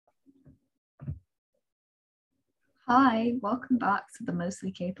Hi, welcome back to the Mostly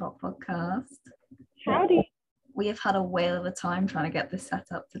K-pop podcast. Howdy. We have had a whale of a time trying to get this set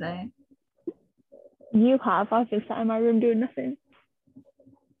up today. You have. I've been sat in my room doing nothing.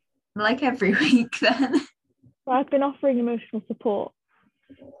 Like every week then. Well, I've been offering emotional support,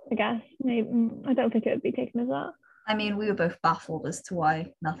 I guess. Maybe, I don't think it would be taken as that. I mean, we were both baffled as to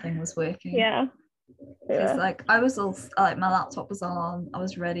why nothing was working. Yeah. Because I was all like, my laptop was on, I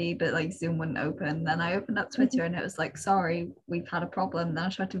was ready, but like Zoom wouldn't open. Then I opened up Twitter and it was like, sorry, we've had a problem. Then I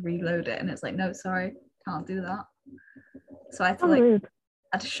tried to reload it and it's like, no, sorry, can't do that. So I had to rude.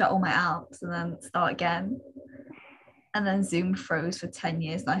 I had to shut all my apps and then start again. And then Zoom froze for 10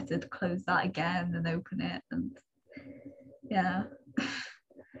 years and I had to close that again and open it. And yeah.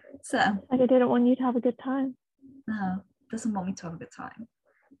 So. Like I didn't want you to have a good time. No, doesn't want me to have a good time.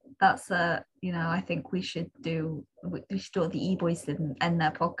 That's I think we should do what the E-boys did and end their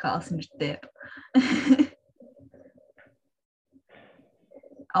podcast and just dip.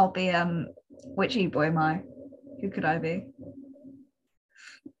 I'll be which E-boy am I? Who could I be?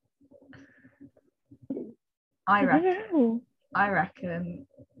 I reckon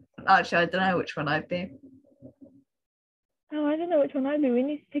actually I don't know which one I'd be. Oh, I don't know which one I'd be. We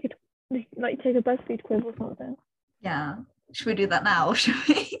need to take a BuzzFeed quiz or something. Yeah. Should we do that now or should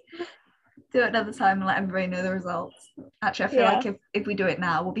we do it another time and let everybody know the results? Actually, I feel like if we do it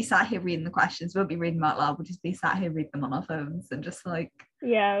now, we'll be sat here reading the questions. We won't be reading them out loud. We'll just be sat here reading them on our phones and just like...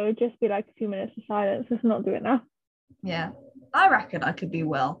 Yeah, it would just be like a few minutes of silence. Let's not do it now. Yeah. I reckon I could be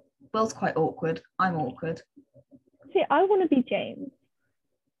Will. Will's quite awkward. I'm awkward. See, I want to be James.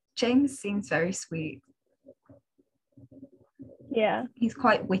 James seems very sweet. Yeah. He's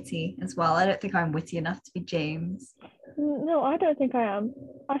quite witty as well. I don't think I'm witty enough to be James. No, I don't think I am.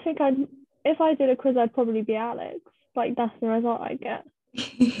 I think if I did a quiz, I'd probably be Alex. Like, that's the result I'd get.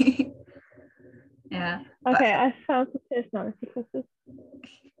 Yeah. Okay, I found some personality quizzes.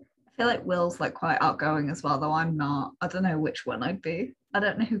 I feel like Will's like quite outgoing as well, though I'm not. I don't know which one I'd be. I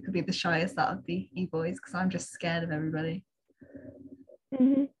don't know who could be the shyest out of the E-boys because I'm just scared of everybody.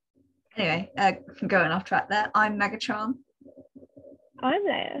 Mm-hmm. Anyway, going off track there. I'm Megatron. I'm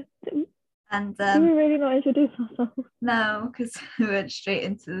Leia. And do we really not introduce ourselves? No, because we went straight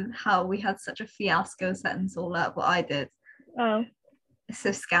into how we had such a fiasco setting this all up. What I did. Oh. It's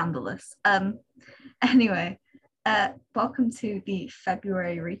so scandalous. Anyway, welcome to the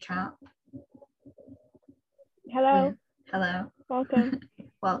February recap. Hello. Yeah. Hello. Welcome.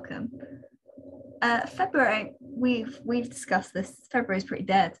 Welcome. February, we've discussed this. February's pretty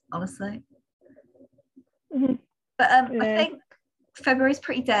dead, honestly. Mm-hmm. But I think February's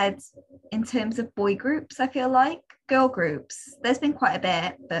pretty dead in terms of boy groups. I feel like girl groups. There's been quite a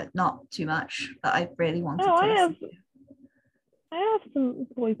bit, but not too much that I really wanted to listen to. I have some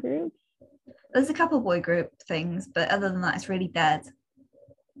boy groups. There's a couple boy group things, but other than that, it's really dead.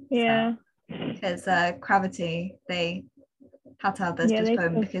 Yeah. Because Gravity, they had to have those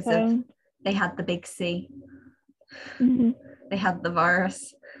postponed because they had the big C. Mm-hmm. They had the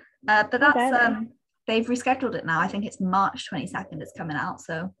virus. But that's they've rescheduled it now. I think it's March 22nd it's coming out.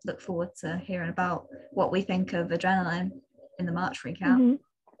 So look forward to hearing about what we think of Adrenaline in the March recap. Mm-hmm.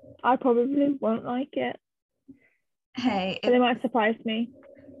 I probably won't like it. Hey, but it might surprise me.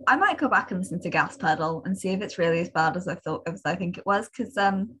 I might go back and listen to Gas Pedal and see if it's really as bad as I think it was. Because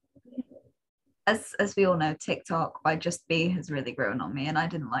as we all know, TikTok by Just Be has really grown on me, and I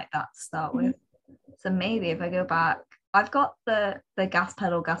didn't like that to start with. So maybe if I go back, I've got the gas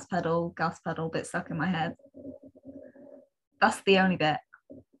pedal bit stuck in my head. That's the only bit.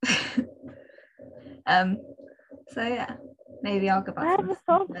 So yeah, maybe I'll go back. I have a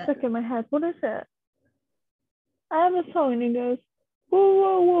song stuck in my head. What is it? I have a song and it goes, whoa,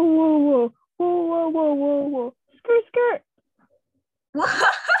 whoa, whoa, whoa, whoa, whoa, whoa, whoa, whoa, whoa, skirt, skirt. What?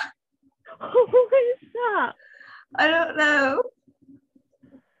 What is that? I don't know.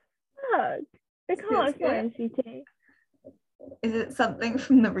 Fuck. It's not NCT. Is it something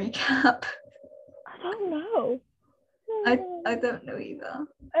from the recap? I don't know. I don't know either.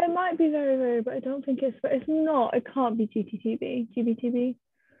 It might be very, very, but I don't think it's. But it's not. It can't be GBTB.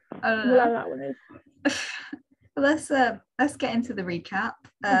 I don't know. Whatever that one is. Let's get into the recap.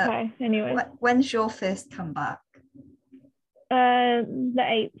 Okay. Anyway. When's your first comeback? The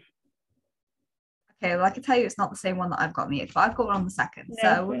 8th. Okay, well I can tell you it's not the same one that I've got on the 8th, but I've got one on the 2nd. No,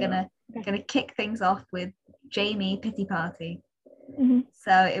 so we're gonna kick things off with Jamie Pity Party. Mm-hmm.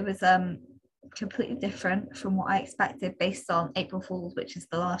 So it was completely different from what I expected based on April Fool's, which is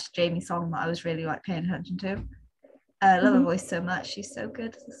the last Jamie song that I was really like paying attention to. I love her voice so much. She's so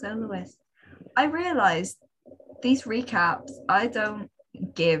good as a soloist. I realised these recaps, I don't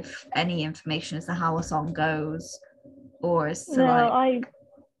give any information as to how a song goes or as to No, like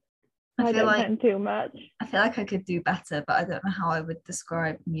I I feel don't like tend too much. I feel like I could do better, but I don't know how I would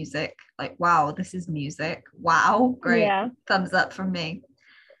describe music. Like, wow, this is music. Wow, great. Yeah. Thumbs up from me.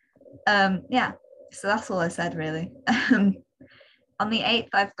 Yeah, so that's all I said really. On the 8th,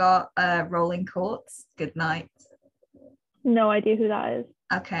 I've got Rolling Courts. Good night. No idea who that is.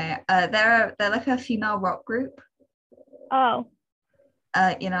 Okay, they're like a female rock group. Oh.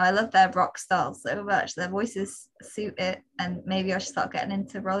 I love their rock style so much. Their voices suit it, and maybe I should start getting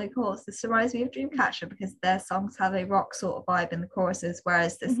into Rolling Courts. This reminds me of Dreamcatcher because their songs have a rock sort of vibe in the choruses,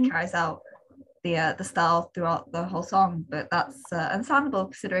 whereas this carries out the style throughout the whole song. But that's understandable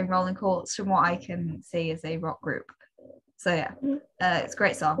considering Rolling Courts, from what I can see, is a rock group. So yeah, it's a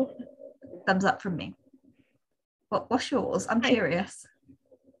great song. Thumbs up from me. What's yours? I'm curious.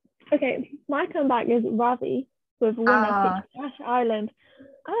 Okay, my comeback is Ravi with Winner featuring Ash Island.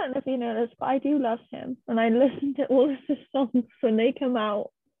 I don't know if you know this, but I do love him, and I listen to all of his songs when they come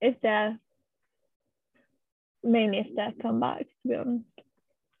out. Mainly if they're comeback, to be honest.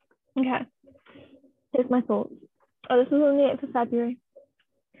 Okay, here's my thoughts. Oh, this was on the 8th of February.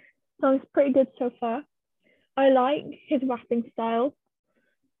 Song's pretty good so far. I like his rapping style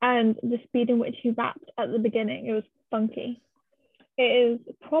and the speed in which he rapped at the beginning. It was funky. It is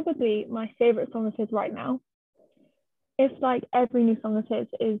probably my favorite song of his right now. It's like every new song of his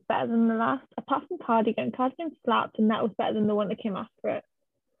is better than the last, apart from Cardigan. Cardigan slapped, and that was better than the one that came after it.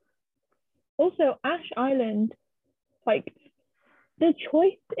 Also, Ash Island, like the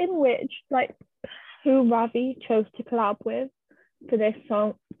choice in which, like, who Ravi chose to collab with for this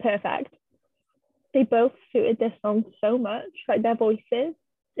song, perfect. They both suited this song so much, like their voices.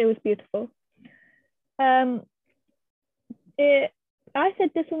 It was beautiful. I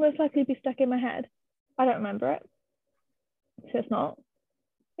said this will most likely be stuck in my head. I don't remember it, so it's not.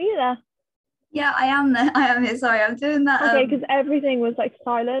 Are you there? Yeah, I am there. I am here. Sorry, I'm doing that. Okay, because everything was like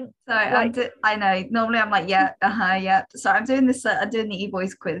silent. Sorry, like, I know. Normally I'm like, yeah, yeah. Sorry, I'm doing this. I'm doing the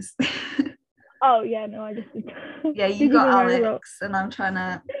e-boys quiz. Oh yeah, no, I just yeah, you got Alex, and I'm trying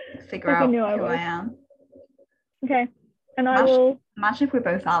to figure out who I am. Okay, and imagine if we're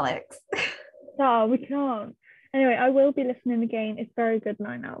both Alex. Oh, we can't. Anyway, I will be listening again. It's very good.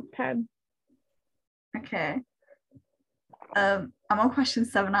 9 out of 10. Okay. I'm on question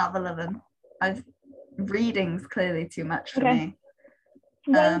 7 out of 11. Reading's clearly too much for me.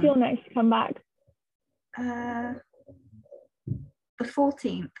 When's your next comeback? The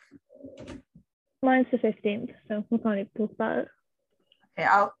 14th. Mine's the 15th, so we can't even talk about it. Okay,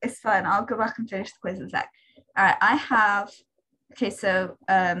 it's fine. I'll go back and finish the quiz in a sec. All right, I have. Okay, so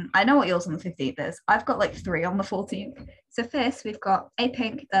I know what yours on the 15th is. I've got like 3 on the 14th. So first we've got A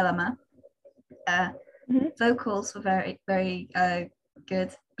Pink Dilemma. Vocals were very, very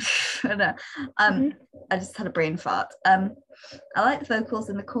good. I just had a brain fart. I like the vocals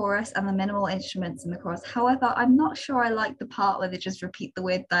in the chorus and the minimal instruments in the chorus. However, I'm not sure I like the part where they just repeat the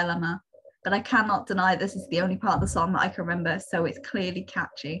word dilemma. But I cannot deny this is the only part of the song that I can remember, so it's clearly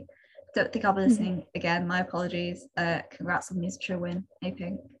catchy. Don't think I'll be listening again. My apologies. Congrats on the music show win, A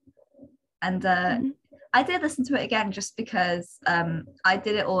Pink. And I did listen to it again just because I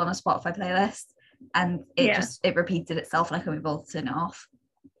did it all on a Spotify playlist, and it repeated itself, and I couldn't be bothered to turn it off.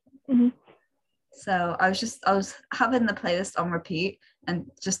 So I was having the playlist on repeat, and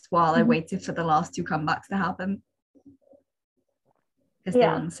just while I waited for the last 2 comebacks to happen, because they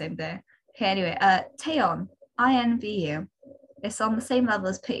were on the same day. Okay, anyway, Taeyeon, I envy you. It's on the same level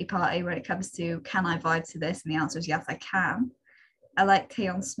as Pity Party when it comes to can I vibe to this, and the answer is yes, I can. I like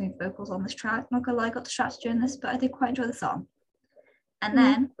Taeyeon's smooth vocals on this track. Not gonna lie, I got distracted during this, but I did quite enjoy the song. And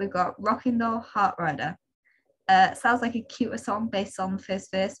then we've got Rockin' Doll Heart Rider. Sounds like a cuter song based on the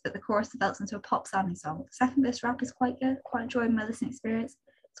first verse, but the chorus develops into a pop sounding song. The second verse rap is quite good, quite enjoying my listening experience.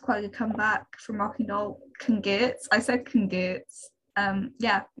 It's quite a good comeback from Rockin' Doll. Congrats. I said congrats.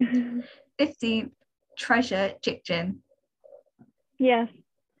 Yeah. 15th, Treasure Jikjin. Yes.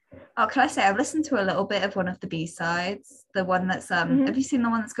 Oh, can I say I've listened to a little bit of one of the B-sides, the one that's have you seen the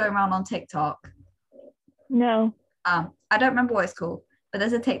one that's going around on TikTok? No. I don't remember what it's called, but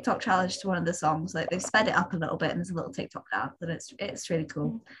there's a TikTok challenge to one of the songs. Like they've sped it up a little bit, and there's a little TikTok dance, and it's really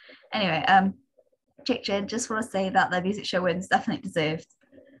cool. Anyway, Jikjin, just want to say that their music show wins definitely deserved.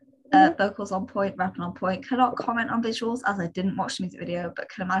 Vocals on point, rapping on point. Cannot comment on visuals as I didn't watch the music video, but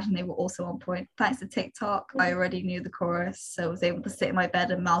can imagine they were also on point. Thanks to TikTok, I already knew the chorus, so I was able to sit in my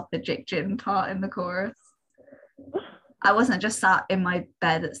bed and mouth the Jikjin part in the chorus. I wasn't just sat in my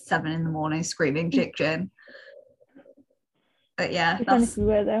bed at 7 a.m. screaming Jikjin. But yeah, that's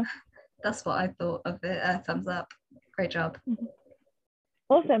what I thought of it. Thumbs up. Great job.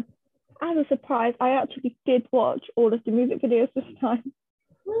 Awesome. as a surprise, I actually did watch all of the music videos this time.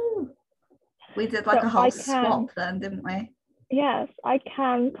 Woo. We did like So a whole swap then, didn't we? Yes, I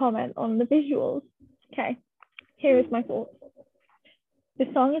can comment on the visuals. Okay, here is my thoughts. The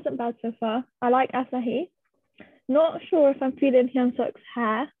song isn't bad so far. I like Asahi. Not sure if I'm feeling Hyunsuk's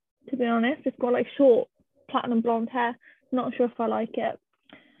hair, to be honest. It's got like short platinum blonde hair. Not sure if I like it.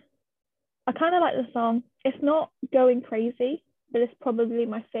 I kind of like the song. It's not going crazy, but it's probably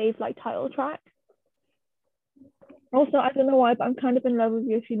my fave like title track. Also, I don't know why, but I'm kind of in love with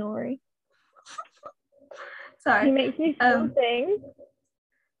Yoshinori. Sorry. He makes me feel things.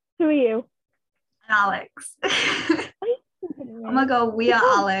 Who are you? Alex. Oh my god, we are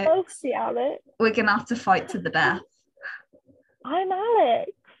Alex. Both the Alex. We're gonna have to fight to the death. I'm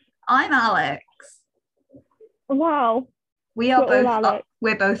Alex. I'm Alex. Wow. We are both Alex.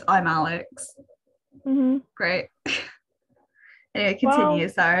 We're both I'm Alex. Mm-hmm. Great. Anyway, continue,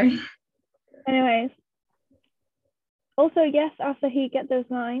 sorry. Anyways. Also, yes, after he get those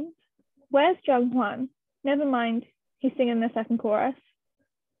lines, where's Jung-hwan? Never mind, he's singing the second chorus.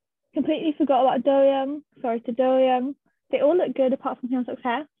 Completely forgot about Do-young. Sorry to Do-young. They all look good apart from Hyunsuk's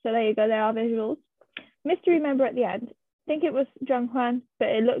hair, so there you go, there are visuals. Mystery member at the end. Think it was Jung-hwan, but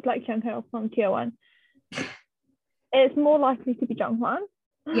it looked like Jung-ho from Tier 1. It's more likely to be Jung-hwan.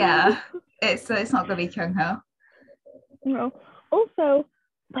 Yeah, it's not gonna be Jung-ho. No. Also,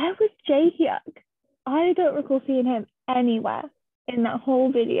 where was Jae-hyuk? I don't recall seeing him anywhere in that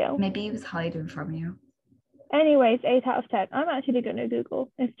whole video. Maybe he was hiding from you. Anyways, 8 out of 10. I'm actually gonna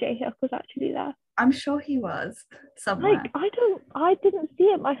Google if Jae-hyuk was actually there. I'm sure he was somewhere. Like, I didn't see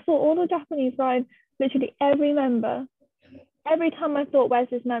him. I saw all the Japanese lines, literally every member. Every time I thought, where's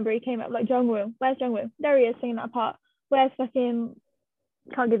this member? He came up like Jungwoo. Where's Jungwoo? There he is singing that part. Where's fucking,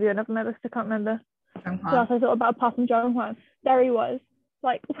 can't give you another member because I can't remember. Who else I thought about apart from Jungwoo? There he was.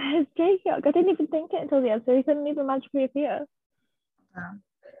 Like, where's Jae-hyuk? I didn't even think it until the end, so he couldn't even magically appear.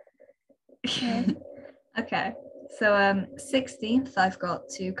 Yeah. Okay, so 16th, I've got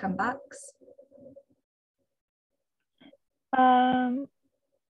 2 comebacks. I'm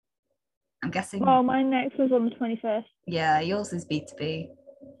guessing. Well, my next was on the 21st. Yeah, yours is B2B.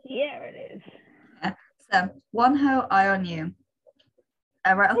 Yeah, it is. Yeah. So, Wonho, Eye on You.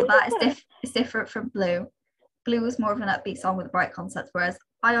 Right off the bat, it's different from Blue. Blue was more of an upbeat song with a bright concept, whereas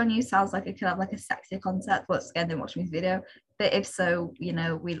Eye on You sounds like it could have like a sexier concept. Once again, didn't watch music video, but if so, you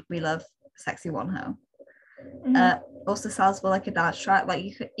know, we love sexy Wonho. Mm-hmm. Also sounds more like a dance track. Like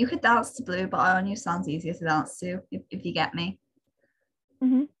you could dance to Blue, but Eye on You sounds easier to dance to, if you get me.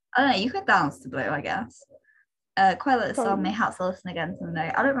 Mm-hmm. I don't know, you could dance to Blue, I guess. Quite like the song, may have to listen again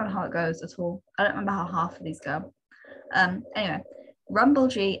someday. I don't remember how it goes at all. I don't remember how half of these go. Anyway, Rumble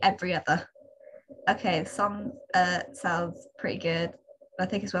G, Every Other. Okay, the song sounds pretty good. I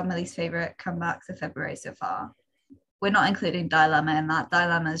think it's one of my least favorite comebacks of February so far. We're not including Dilemma in that.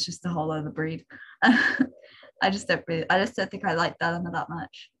 Dilemma is just a whole other breed. I just don't think I like Dilemma that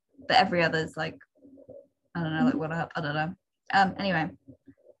much. But Every Other is like, I don't know, like What Up, I don't know. Anyway,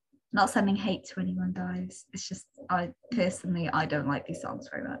 not sending hate to anyone, guys. It's just I don't like these songs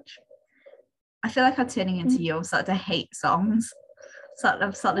very much. I feel like I'm turning into you. I'm starting to hate songs.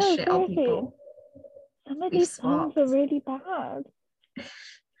 I'm starting to shit on people. Some of these songs are really bad.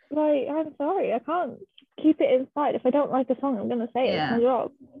 Like, I'm sorry, I can't keep it inside. If I don't like a song, I'm gonna say it. It's my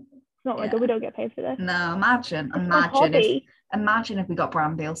job. It's not my job. We don't get paid for this. No, imagine if we got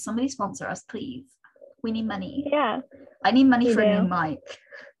brand deals. Somebody sponsor us, please. We need money. Yeah. I need money for a new mic.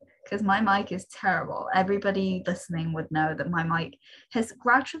 Because my mic is terrible. Everybody listening would know that my mic has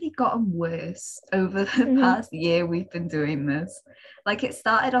gradually gotten worse over the past year we've been doing this. Like, it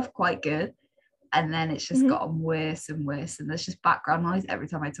started off quite good, and then it's just gotten worse and worse, and there's just background noise every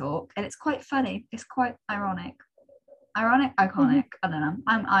time I talk, and it's quite funny. It's quite ironic. Iconic. I don't know.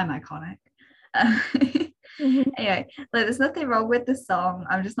 I'm iconic. Anyway, like, there's nothing wrong with the song.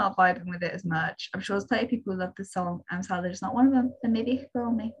 I'm just not vibing with it as much. I'm sure there's plenty of people who love the song. I'm sad they're just not one of them. Then maybe it could go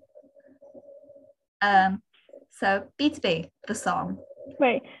on me. So B2B, the song.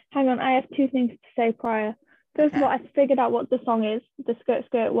 Wait, hang on. I have 2 things to say prior. First of all, I figured out what the song is. The Skirt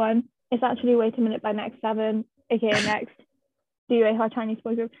Skirt one. It's actually Wait a Minute by Next 7, aka Next. DUA Chinese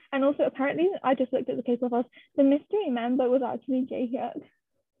boy group. And also, apparently, I just looked at the K-pop house. The mystery member was actually Jae-hyuk.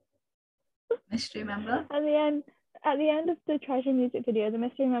 Mystery member? At the end of the Treasure music video, the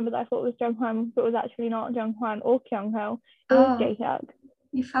mystery member that I thought was Jung-hwan, but was actually not Jung-hwan or Kyung-ho. It was Jae-hyuk.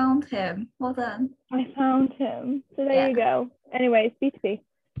 You found him. Well done. I found him. So there you go. Anyways, B2B.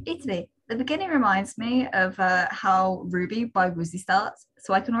 B2B. The beginning reminds me of how Ruby by Woozy starts.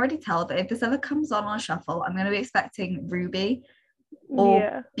 So I can already tell that if this ever comes on shuffle, I'm going to be expecting Ruby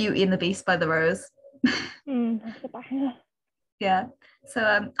or Beauty and the Beast by The Rose. That's a banger. Yeah.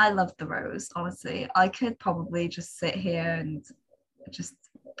 So I love The Rose, honestly. I could probably just sit here and just,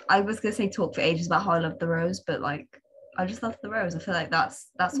 I was gonna say talk for ages about how I love The Rose, but like I just love The Rose. I feel like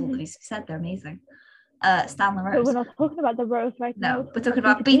that's all that needs to be said. They're amazing. Stan the Rose. But we're not talking about The Rose right now. No, we're talking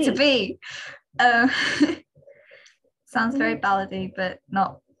about B2B. Sounds very ballady, but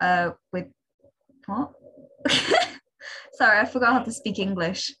not with what? Sorry, I forgot how to speak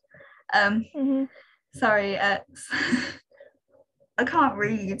English. Sorry, I can't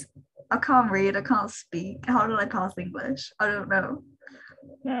read. I can't speak. How do I pass English? I don't know.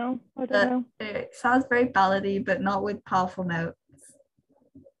 No, I don't know. It sounds very ballady, but not with powerful notes.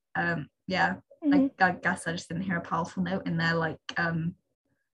 Yeah, I guess I just didn't hear a powerful note in there, like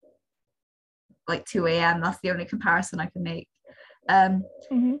 2 a.m. That's the only comparison I can make. Yeah,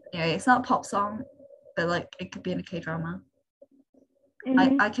 it's not a pop song, but like it could be in a K-drama.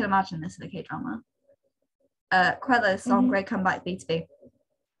 I can imagine this in a K-drama. Quella's song Great Comeback B2B.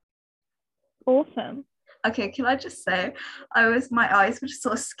 Awesome. Okay, can I just say, my eyes were just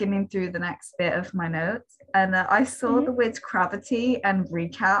sort of skimming through the next bit of my notes, and I saw the words gravity and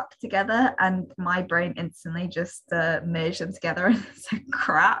recap together, and my brain instantly just merged them together and said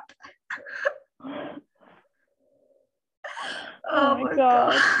crap. Oh my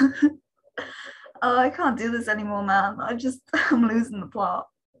god. Oh, I can't do this anymore, man. I'm losing the plot.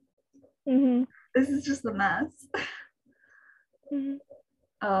 This is just a mess.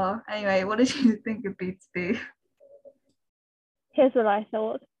 Oh, anyway, what did you think of B2B? Here's what I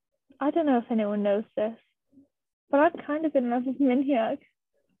thought. I don't know if anyone knows this, but I'm kind of in love with Minhyuk.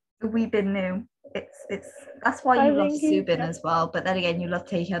 We've been new. It's that's why you love Subin as well, but then again, you love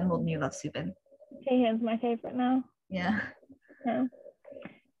Taehyun more than you love Subin. Taehyun's my favorite now. Yeah.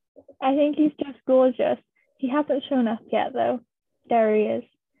 I think he's just gorgeous. He hasn't shown up yet though. There he is.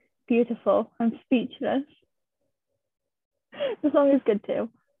 Beautiful. I'm speechless. The song is good too.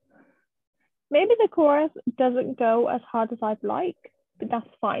 Maybe the chorus doesn't go as hard as I'd like, but that's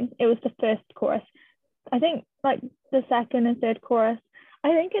fine. It was the first chorus. I think like the second and third chorus, I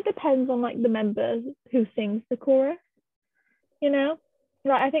think it depends on like the members who sings the chorus. You know?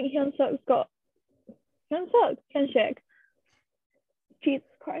 Like I think Hyunsuk, Kenshik. Jesus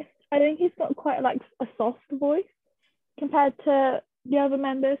Christ. I think he's got quite like a soft voice compared to the other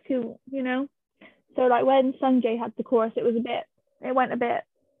members who, you know. So like when Sungjae had the chorus, it went a bit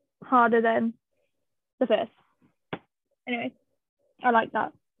harder than the first. Anyway, I like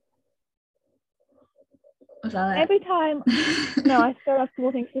that. Was that every time no, I still have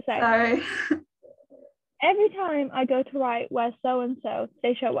more things to say. Sorry. Every time I go to write where so and so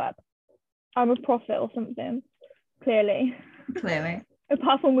they show up, I'm a prophet or something. Clearly.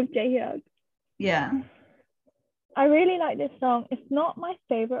 Apart from with Jaehyuk. Yeah. I really like this song. It's not my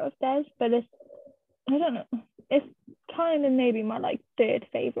favorite of theirs, but I don't know. It's kind of maybe my like third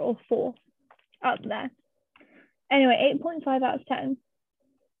favorite or fourth up there. Anyway, 8.5 out of 10.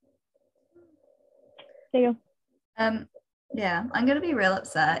 There you go. Yeah, I'm gonna be real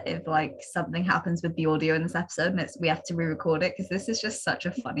upset if like something happens with the audio in this episode and we have to re-record it, because this is just such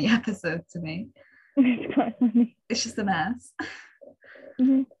a funny episode to me. It's quite funny. It's just a mess.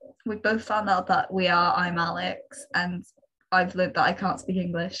 We both found out that I'm Alex, and I've learned that I can't speak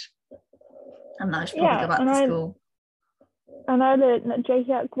English, and I should probably go back to school. And I learned that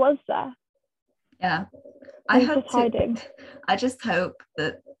Jaehyuk was there. Yeah, I just hope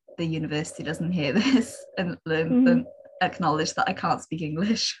that the university doesn't hear this and acknowledge that I can't speak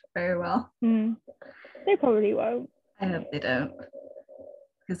English very well. They probably won't. I hope they don't,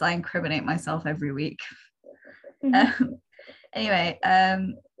 because I incriminate myself every week. Anyway,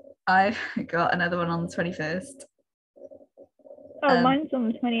 I've got another one on the 21st. Mine's on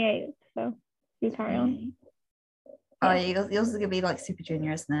the 28th, so you carry on. Oh, yours is gonna be like Super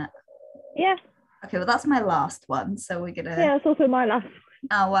Junior, isn't it? Yeah. Okay, well that's my last one, so we're gonna. Yeah, it's also my last one.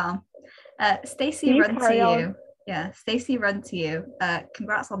 Oh wow. Stacey, run to you. Yeah, Stacey, run to you.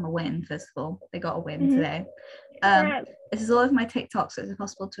 Congrats on the win, first of all. They got a win today. This is all of my TikTok, so it's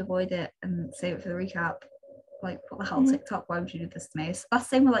impossible to avoid it and save it for the recap. Like, what the hell, TikTok? Why would you do this to me? That's the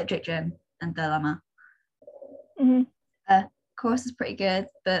same with like Jin and Dilemma. Chorus is pretty good,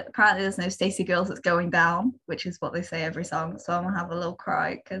 but apparently there's no Stacey Girls That's Going Down, which is what they say every song. So I'm gonna have a little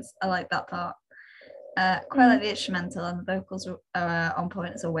cry because I like that part. Quite like the instrumental, and the vocals are on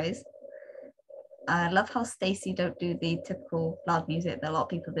point as always. I love how Stacey don't do the typical loud music that a lot of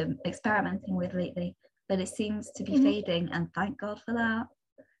people have been experimenting with lately, but it seems to be fading, and thank God for that.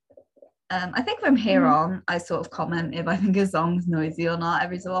 I think from here on, I sort of comment if I think a song's noisy or not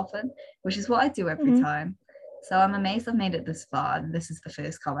every so often, which is what I do every time. So I'm amazed I've made it this far, and this is the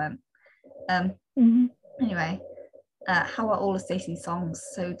first comment. Anyway, how are all of Stacey's songs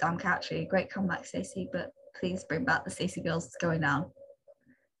so damn catchy? Great comeback, Stacey, but please bring back the Stacey Girls. It's going down.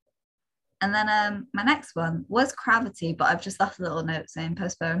 And then my next one was Gravity, but I've just left a little note saying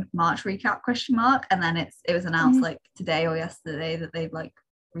postponed March recap ? And then it was announced like today or yesterday that they've like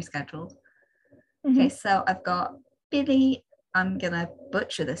rescheduled. Okay, so I've got Billy. I'm gonna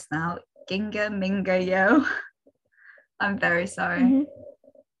butcher this now. Ginga Minga Yo. I'm very sorry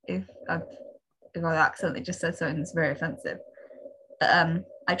if I've accidentally just said something that's very offensive. But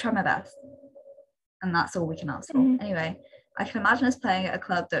I try my best, and that's all we can ask for. Anyway, I can imagine us playing at a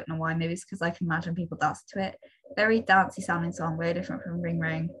club. Don't know why. Maybe it's because I can imagine people dance to it. Very dancey sounding song, very different from Ring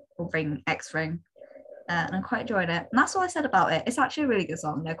Ring or Ring X Ring. And I'm quite enjoying it. And that's all I said about it. It's actually a really good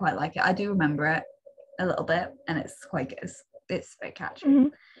song. I quite like it. I do remember it a little bit, and it's quite good. It's very catchy.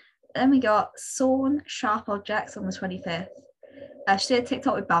 Then we got Sawn Sharp Objects on the 25th. She did a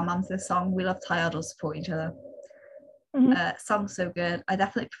TikTok with Bam Bam to this song. We love tie idols support each other. Song's so good. I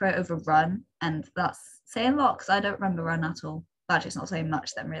definitely prefer it over Run, and that's saying a lot because I don't remember Run at all. Actually, it's not saying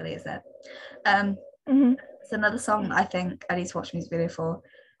much then, really, is it? It's another song I think I need to watch music video for.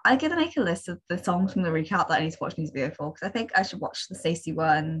 I'm gonna make a list of the songs from the recap that I need to watch music video for because I think I should watch the Stacey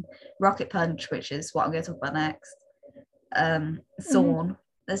one, Rocket Punch, which is what I'm going to talk about next. Sawn.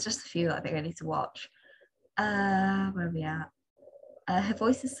 There's just a few that I think I need to watch. Where are we at? Her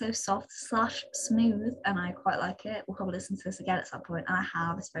voice is so soft / smooth, and I quite like it. We'll probably listen to this again at some point, and I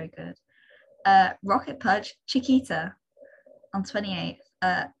have. It's very good. Rocket Punch, Chiquita on 28th.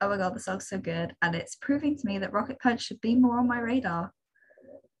 Oh my god, the song's so good, and it's proving to me that Rocket Punch should be more on my radar.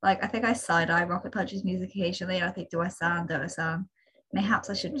 Like, I think I side-eye Rocket Punch's music occasionally, and I think, do I sound? Mayhaps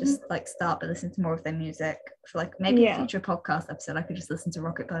I should just like start by listening to more of their music for like maybe a future podcast episode. I could just listen to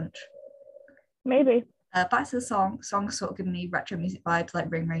Rocket Punch. Maybe. Back to the song. Song's sort of giving me retro music vibes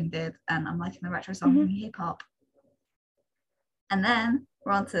like Ring Ring did, and I'm liking the retro song from hip hop. And then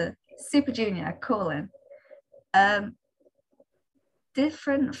we're on to Super Junior, Calling.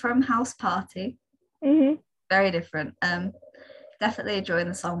 Different from House Party. Very different. Definitely enjoying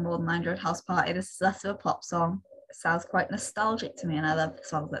the song more than I enjoyed House Party. This is less of a pop song. It sounds quite nostalgic to me, and I love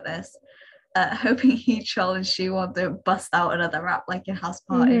songs like this. Hoping he Troll and Shoe don't bust out another rap like in House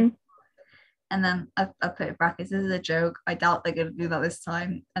Party. And then I put in brackets, this is a joke. I doubt they're going to do that this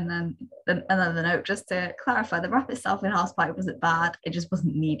time. And then another note, just to clarify, the rap itself in House Party wasn't bad. It just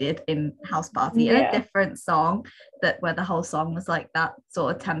wasn't needed in House Party. In a different song where the whole song was like that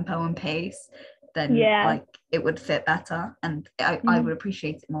sort of tempo and pace, then like it would fit better. And I would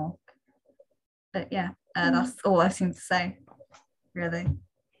appreciate it more. But that's all I seem to say, really.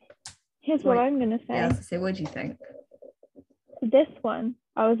 Here's what I'm going to say. Yeah, to say, what do you think? This one,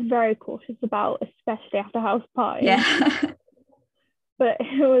 I was very cautious about, especially after House Party. Yeah. But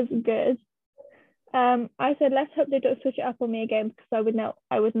it was good. I said, let's hope they don't switch it up on me again because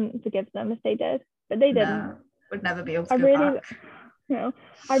I wouldn't forgive them if they did. But they didn't. No, would never be able to go back. No,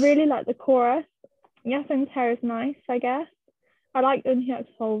 I really like the chorus. Yes, and Terra's nice, I guess. I like Unhyuk's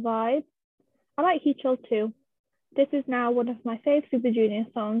whole vibe. I like He Chill too. This is now one of my fave Super Junior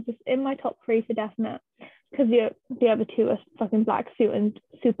songs. It's in my top 3 for definite. Because the other two are fucking Black Suit and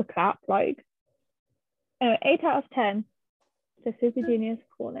Super Clap. Like, anyway, 8 out of 10. So Super Junior's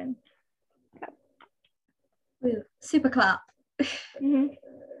Calling. Ooh, Super Clap.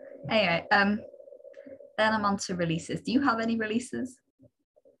 Anyway, then I'm on to releases. Do you have any releases?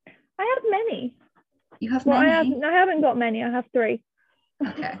 I have many. You have many? I haven't got many. I have 3.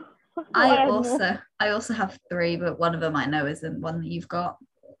 Okay. I also have 3, but one of them I know isn't one that you've got.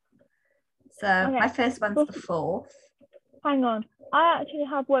 So my first one's the 4th. Hang on. I actually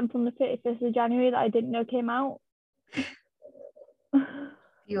have one from the 31st of January that I didn't know came out. Do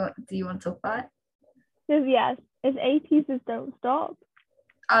you want to talk about it? Yes. It's 80s Don't Stop.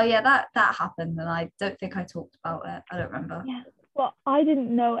 Oh yeah, that happened, and I don't think I talked about it. I don't remember. Yeah. Well, I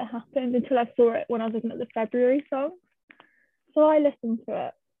didn't know it happened until I saw it when I was looking at the February song. So I listened to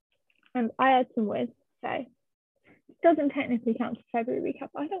it, and I had some words to say. Doesn't technically count as February recap.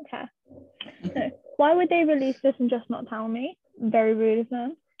 I don't care. So, why would they release this and just not tell me? Very rude of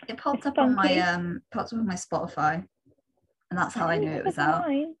them. It popped up on my Spotify, and that's how I knew it was out.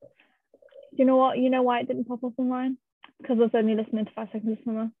 You know what? You know why it didn't pop up on mine? Because I was only listening to 5 Seconds of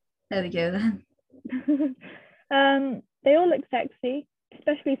Summer. There we go then. They all look sexy,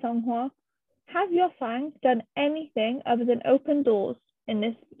 especially Songhwa. Has Yosang done anything other than open doors in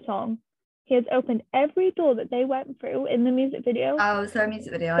this song? He has opened every door that they went through in the music video. Oh, is there a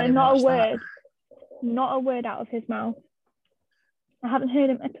music video? But not a word out of his mouth. I haven't heard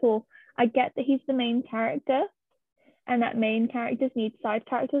him at all. I get that he's the main character and that main characters need side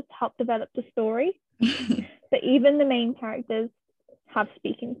characters to help develop the story. But even the main characters have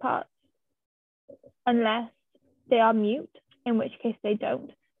speaking parts, unless they are mute, in which case they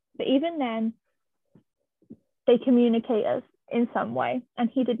don't. But even then, they communicate us in some way,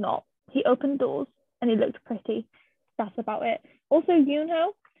 and he did not. He opened doors and he looked pretty. That's about it. Also,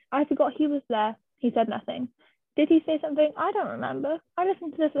 I forgot he was there. He said nothing. Did he say something? I don't remember. I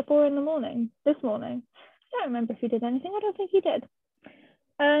listened to this at 4 a.m. this morning. I don't remember if he did anything. I don't think he did.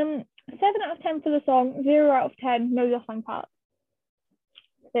 7 out of 10 for the song, 0 out of 10, no Yossang part.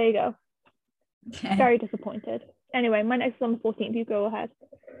 There you go. Okay. Very disappointed. Anyway, my next is on the 14th. You go ahead.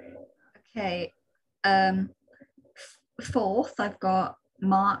 Okay. Fourth, I've got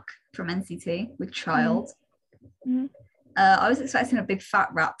Mark from NCT with Child. Mm-hmm. I was expecting a big fat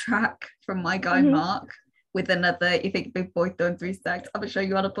rap track from my guy Mark with another "You Think Big Boy Throwing 3 Stacks. I'm gonna show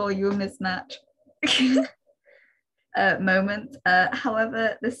you how to pull you a mismatch" moment.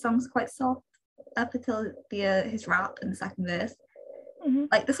 However, this song's quite soft up until his rap in the second verse.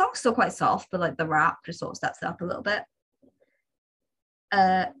 Like the song's still quite soft, but like the rap just sort of steps it up a little bit.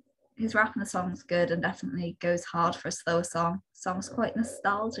 His rap in the song's good and definitely goes hard for a slower song. Song's quite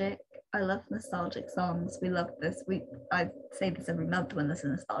nostalgic. I love nostalgic songs. We love this. I say this every month when there's a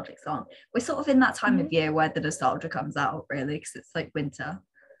nostalgic song. We're sort of in that time of year where the nostalgia comes out, really, because it's like winter.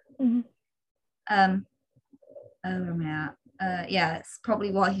 Yeah, it's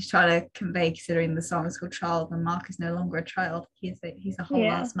probably what he's trying to convey, considering the song is called Child and Mark is no longer a child. He's a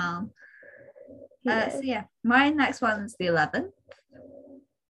whole ass man. So yeah, my next one's the 11th.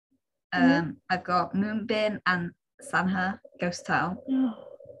 I've got Moonbin and Sanha Ghost Town,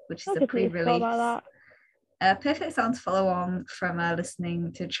 which is a pre-release. Perfect song to follow on from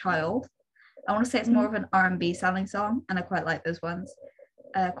listening to Child. I want to say it's more of an R&B sounding song, and I quite like those ones.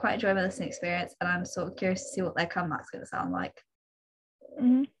 Quite enjoy my listening experience, and I'm sort of curious to see what their comeback's going to sound like.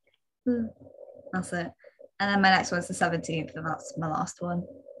 That's it. And then my next one's the 17th, and that's my last one.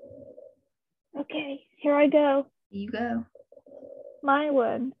 Okay, here I go. You go. My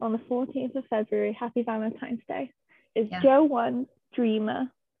one on the 14th of February, Happy Valentine's Day, is Joe One's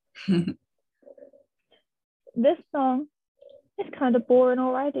Dreamer. This song is kind of boring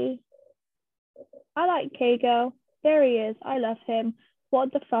already. I like K-Girl. There he is. I love him.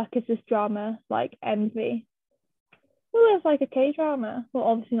 What the fuck is this drama? Like envy. Who is like a K-drama? Well,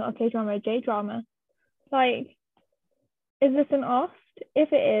 obviously not a K-drama, a J-drama. Like, is this an oft?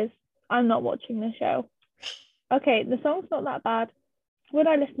 If it is, I'm not watching the show. Okay, the song's not that bad. Would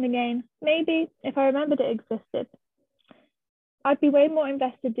I listen again? Maybe, if I remembered it existed. I'd be way more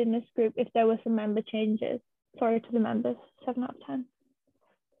invested in this group if there were some member changes. Sorry to the members, 7 out of 10.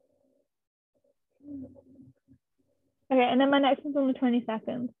 Okay, and then my next one's on the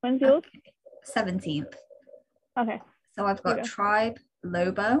 22nd. When's yours? 17th. Okay. So I've got Tribe,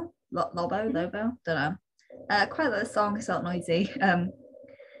 Lobo, don't know. Quite like the song, it's not noisy.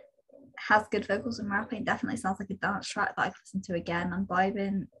 Has good vocals and rapping, definitely sounds like a dance track that I could listen to again. I'm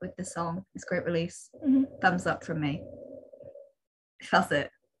vibing with the song. It's a great release. Thumbs up from me. That's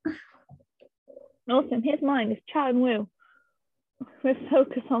it. Awesome. Here's mine. It's Chow and Woo with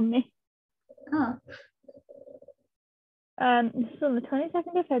Focus on Me. This is on the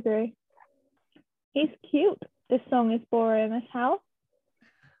 22nd of February. He's cute. This song is boring as hell,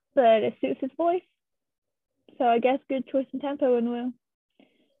 but it suits his voice. So I guess good choice in tempo and Woo.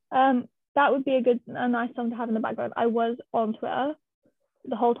 That would be a nice song to have in the background. I was on Twitter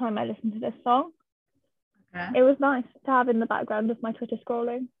the whole time I listened to this song. Okay. It was nice to have in the background of my Twitter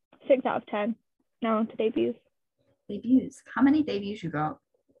scrolling. 6 out of 10. Now on to debuts. Debuts? How many debuts you got?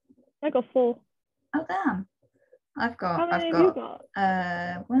 I got 4. Oh damn. How many have you got?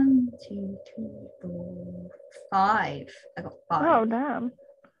 1, 2, 3, 4, 5. I got 5. Oh damn.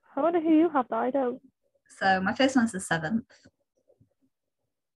 I wonder who you have that I don't. So my first one's the 7th.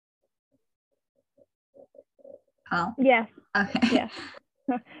 Pal? Yes. Okay. Yes.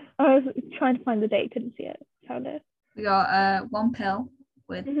 I was trying to find the date, couldn't see it. Found it. We got One Pill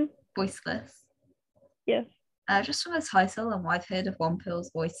with Voiceless. Yes. Just from the title and what I've heard of One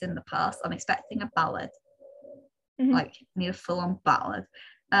Pill's voice in the past, I'm expecting a ballad. Like, need a full-on ballad.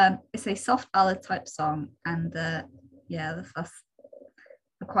 It's a soft ballad type song, and that's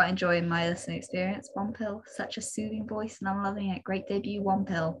I'm quite enjoying my listening experience. One Pill, such a soothing voice, and I'm loving it. Great debut, One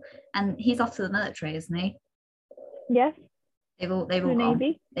Pill, and he's off to the military, isn't he? Yes. They've all gone.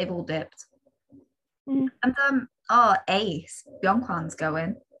 They've all dipped. And Ace, Byungkwan's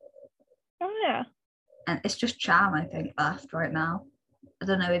going. Oh yeah. And it's just Cham, I think, left right now. I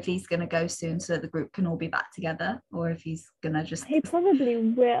don't know if he's gonna go soon so the group can all be back together, or if he's gonna just He probably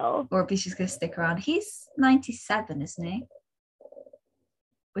will. or if he's just gonna stick around. He's 97, isn't he?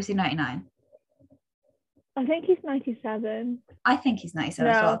 Or is he 99? I think he's 97. I think he's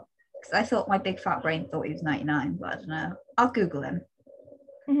 97 as No. well. Because I thought my big fat brain thought he was 99, but I don't know. I'll Google him.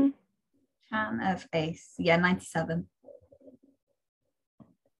 Mm-hmm. Chan of Ace. Yeah, 97.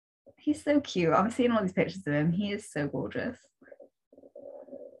 He's so cute. I'm seeing all these pictures of him. He is so gorgeous.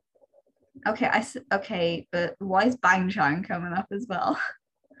 Okay, but why is Bang Chan coming up as well?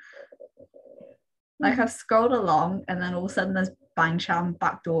 Like I've scrolled along and then all of a sudden there's Bang Chan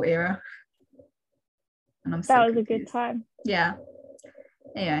backdoor era. And I'm so That was confused. a good time. Yeah.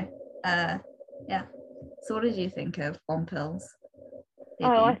 Anyway, yeah. So what did you think of One Pills?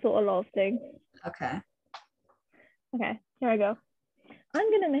 Oh, I thought a lot of things. Okay, here I go.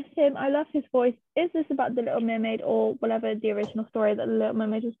 I'm gonna miss him. I love his voice. Is this about the Little Mermaid or whatever the original story that the Little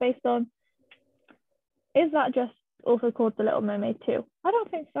Mermaid was based on? Is that just also called the Little Mermaid too? I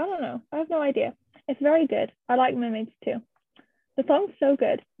don't think so. I don't know. I have no idea. It's very good. I like mermaids too. The song's so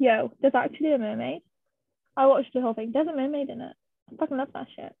good. Yo, there's actually a mermaid. I watched the whole thing. There's a mermaid in it. I fucking love that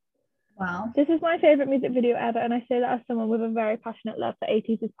shit. wow. This is my favorite music video ever, and I say that as someone with a very passionate love for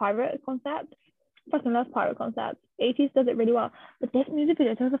 80s pirate concept. I fucking love pirate concepts. 80s does it really well, but this music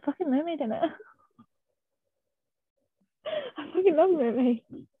video there's a fucking mermaid in it. I fucking love mermaids.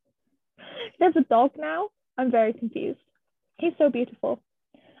 There's a dog now. I'm very confused. He's so beautiful.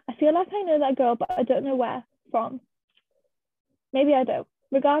 I feel like I know that girl, but I don't know where from. Maybe I don't.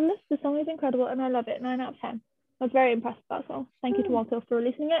 Regardless, the song is incredible and I love it. 9 out of 10. I was very impressed with that song. Thank you to One Pill for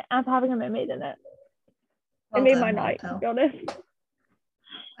releasing it and for having a mermaid in it. Well it made done, my One night, Pill. to be honest.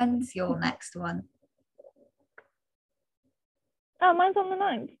 When's your next one? Oh, mine's on the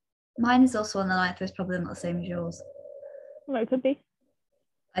 9th. Mine is also on the 9th. It's probably not the same as yours. No, it could be.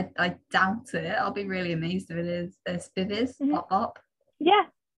 I doubt it. I'll be really amazed if it is. Spiviz, Pop Pop. Yeah.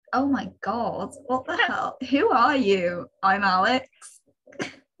 Oh my god, what the hell? Who are you? I'm Alex.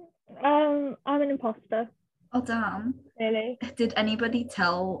 I'm an imposter. Oh damn. Really? Did anybody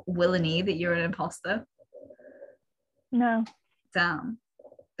tell Will and E that you're an imposter? No. Damn.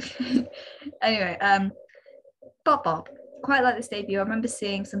 Anyway, Bop Bop. Quite like this debut. I remember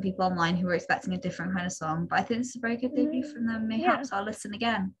seeing some people online who were expecting a different kind of song, but I think this is a very good debut from them. Mayhaps I'll listen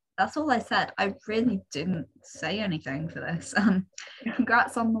again. That's all I said. I really didn't say anything for this.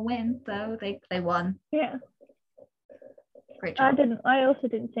 Congrats on the win, though. They won. Yeah. Great job. I also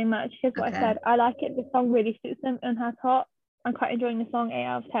didn't say much. Here's what I said. I like it. The song really suits them and has heart. I'm quite enjoying the song. 8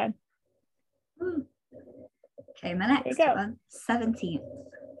 out of 10. Ooh. Okay, my next one. 17th.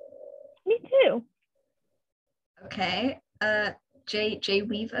 Me too. Okay. Jay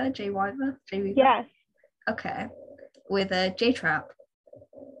Weaver. Yes. Okay. With a J Trap.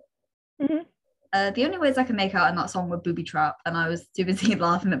 Mm-hmm. The only words I can make out in that song were booby trap, and I was too busy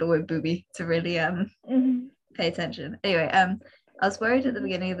laughing at the word booby to really pay attention. Anyway, I was worried at the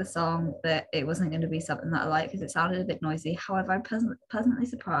beginning of the song that it wasn't going to be something that I like because it sounded a bit noisy. However, I'm pleasantly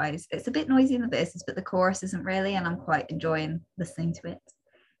surprised. It's a bit noisy in the verses, but the chorus isn't really, and I'm quite enjoying listening to it.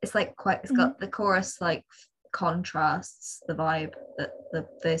 It's like it's got the chorus like contrasts the vibe that the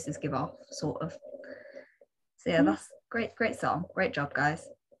verses give off, sort of. So yeah, that's great song. Great job, guys.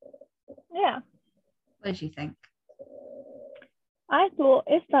 Yeah. What did you think? I thought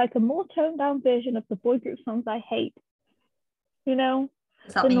it's like a more toned down version of the boy group songs I hate. You know?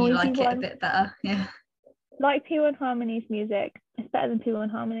 Does that mean you like it a bit better? Yeah. Like P1 Harmony's music. It's better than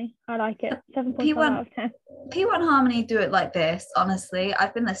P1 Harmony. I like it. 7.5 out of 10. P1 Harmony do it like this, honestly.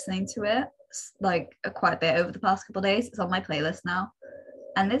 I've been listening to it like quite a bit over the past couple of days. It's on my playlist now.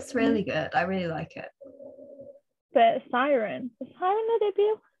 And it's really good. I really like it. But Siren. Was Siren the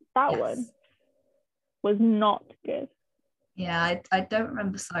debut? That one was not good. Yeah, I don't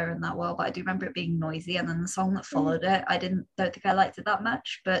remember Siren that well, but I do remember it being noisy. And then the song that followed it, I don't think I liked it that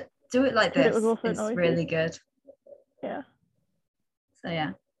much. But Do It Like This is really good. Yeah. So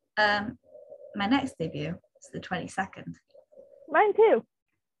yeah. My next debut is the 22nd. Mine too.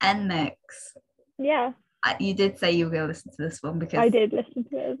 NMIX. Yeah. You did say you were going to listen to this one because I did listen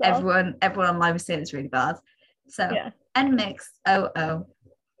to it as well. Everyone online was saying it's really bad. So NMIX. So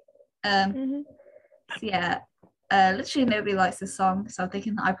yeah. Literally nobody likes this song, so I'm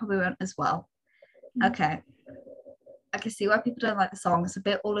thinking that I probably won't as well. Okay. I can see why people don't like the song. It's a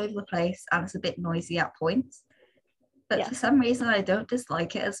bit all over the place and it's a bit noisy at points. But for some reason, I don't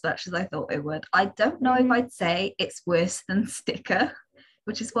dislike it as much as I thought it would. I don't know if I'd say it's worse than Sticker,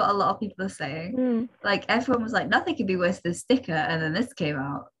 which is what a lot of people are saying. Like everyone was like, nothing could be worse than Sticker, and then this came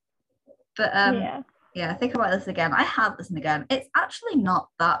out. But Yeah, think about this again. I have listened again. It's actually not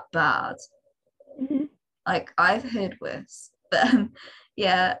that bad. Mm-hmm. Like I've heard worse. But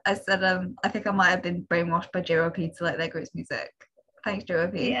yeah, I said I think I might have been brainwashed by JYP to like their group's music. Thanks,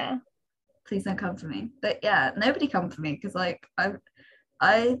 JYP. Yeah. Please don't come for me. But yeah, nobody come for me because like I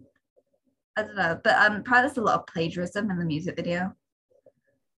I don't know. But probably there's a lot of plagiarism in the music video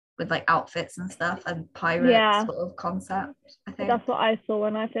with like outfits and stuff and pirate Yeah. sort of concept, I think. That's what I saw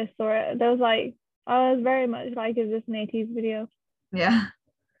when I first saw it. There was like, I was very much like, is this an 80s video? Yeah.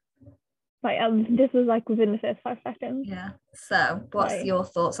 Like, this was like within the first 5 seconds. Yeah. So what's Like, your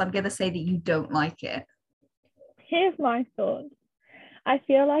thoughts? I'm gonna say that you don't like it. here's my thoughts. I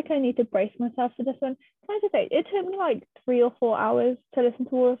feel like I need to brace myself for this one. Can I just say, it took me like 3 or 4 hours to listen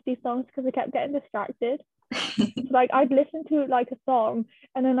to all of these songs because I kept getting distracted. So, like, I'd listen to like a song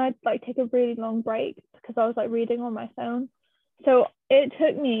and then I'd like take a really long break because I was like reading on my phone. So it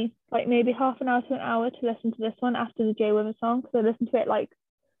took me like maybe half an hour to an hour to listen to this one after the J Wither song because I listened to it like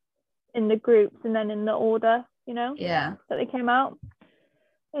in the groups and then in the order, you know, Yeah. that they came out.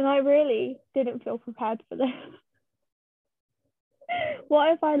 And I really didn't feel prepared for this.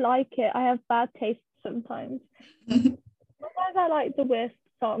 What if I like it? I have bad taste sometimes. Sometimes I like the worst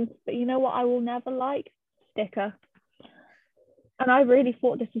songs, but you know what I will never like? Sticker. And I really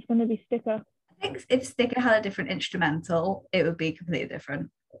thought this was going to be Sticker. I think if Sticker had a different instrumental, it would be completely different.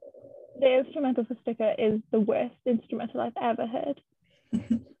 The instrumental for Sticker is the worst instrumental I've ever heard.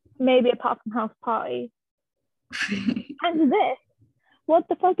 Maybe apart from House Party. And this, what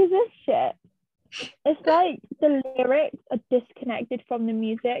the fuck is this shit? It's like the lyrics are disconnected from the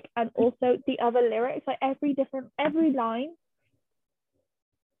music and also the other lyrics, like every line,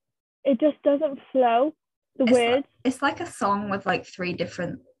 it just doesn't flow. The words. It's like a song with like 3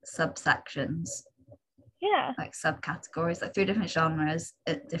 different subsections. Yeah. Like subcategories, like 3 different genres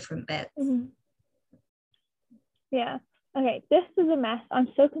at different bits. Mm-hmm. Yeah. Okay, this is a mess. I'm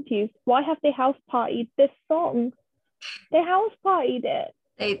so confused. Why have they house partied this song? They house partied it.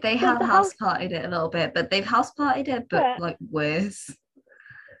 They have house partied it a little bit, but they've house partied it, but like worse.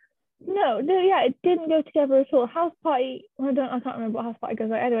 No, yeah, it didn't go together at all. House party, I can't remember what house party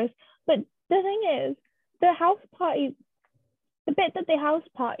goes like. Anyways, but the thing is, the house party, the bit that they house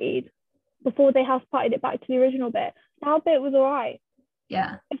partied before they house partied it back to the original bit, that bit was alright.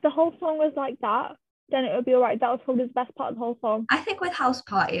 Yeah. If the whole song was like that, then it would be alright. That was probably the best part of the whole song. I think with House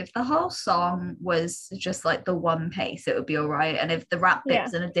Party, if the whole song was just like the one pace, it would be alright. And if the rap bit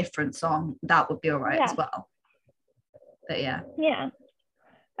was in a different song, that would be alright as well. But yeah. Yeah.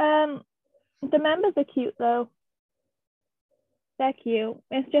 The members are cute though. They're cute.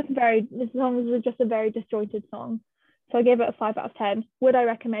 This song is just a very disjointed song. So I gave it a 5 out of 10. Would I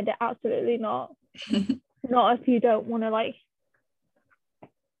recommend it? Absolutely not. Not if you don't want to like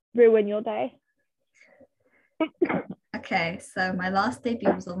ruin your day. Okay, so my last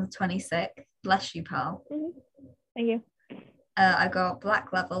debut was on the 26th. Bless you, pal. Mm-hmm. Thank you. I got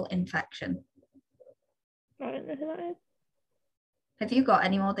Black Level Infection. I don't know who that is. Have you got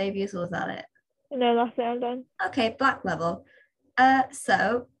any more debuts or was that it? No, that's it. I'm done. Okay, Black Level.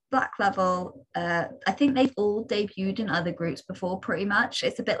 So Black Level, I think they've all debuted in other groups before pretty much.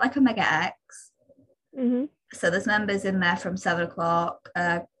 It's a bit like Omega X. Mm-hmm. So there's members in there from 7 O'Clock,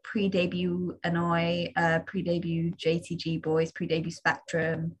 pre-debut Annoy, pre-debut JTG Boys, pre-debut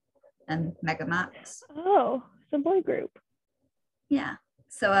Spectrum, and Mega Max. Oh, it's a boy group. Yeah.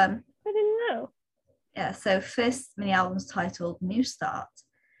 So I didn't know. Yeah, so first mini album's titled New Start.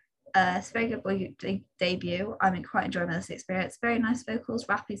 It's a very good boy debut. I'm quite enjoying this experience. Very nice vocals.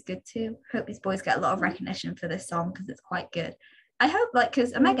 Rap is good too. Hope these boys get a lot of recognition for this song because it's quite good. I hope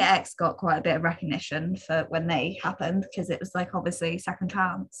because Omega X got quite a bit of recognition for when they happened because it was like obviously second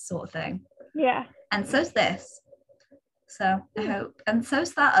chance sort of thing. Yeah. And so's this. So I hope. And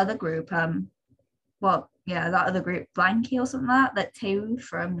so's that other group. That other group, Blanky or something like that 2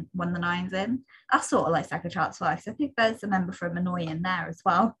 from When the Nine's In. That's sort of like second chance twice. I think there's a member from Annoy in there as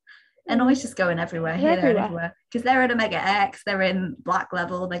well. Annoy's just going everywhere, here, there, and everywhere. Because they're in Omega X, they're in Black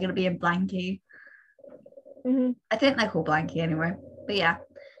Level, they're going to be in Blanky. Mm-hmm. I think they're called Blanky anyway. But yeah,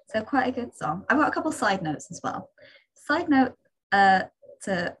 so quite a good song. I've got a couple side notes as well. Side note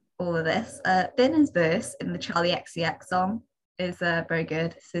to all of this, Vernon's verse in the Charlie XCX song is very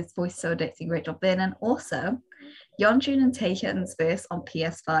good. His voice is so addicting, great job, Vernon. Also, Yeonjun and Taehyun's verse on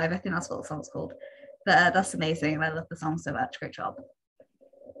PS5, I think that's what the song's called. But that's amazing, and I love the song so much. Great job.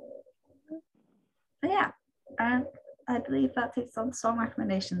 But yeah, I believe that takes on song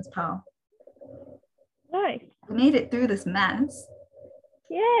recommendations, pal. Nice. We made it through this mess.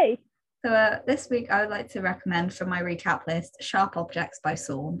 Yay. So this week I would like to recommend from my recap list Sharp Objects by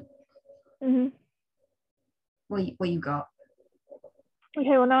Sawn. Mm-hmm. What you got?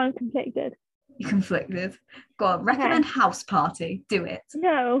 Okay, well now I'm conflicted. You're conflicted. Go on, recommend House Party. Do it.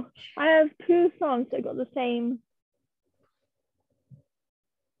 No, I have 2 songs that got the same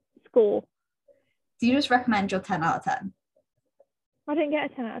score. Do you just recommend your 10 out of 10? I didn't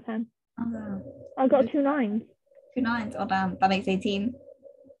get a 10 out of 10. Oh, no. I got 2 9s. 2 9s. Oh, damn. That makes 18.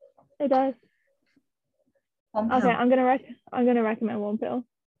 It does. One pill. Okay, I'm gonna recommend One Pill.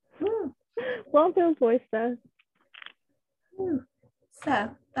 Woo. One Pill's voice though. Woo.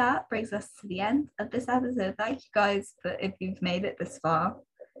 So that brings us to the end of this episode. Thank you guys for if you've made it this far,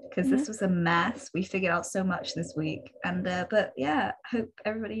 because this was a mess. We figured out so much this week, and but yeah, hope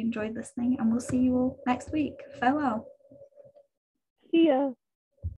everybody enjoyed listening, and we'll see you all next week. Farewell. See ya.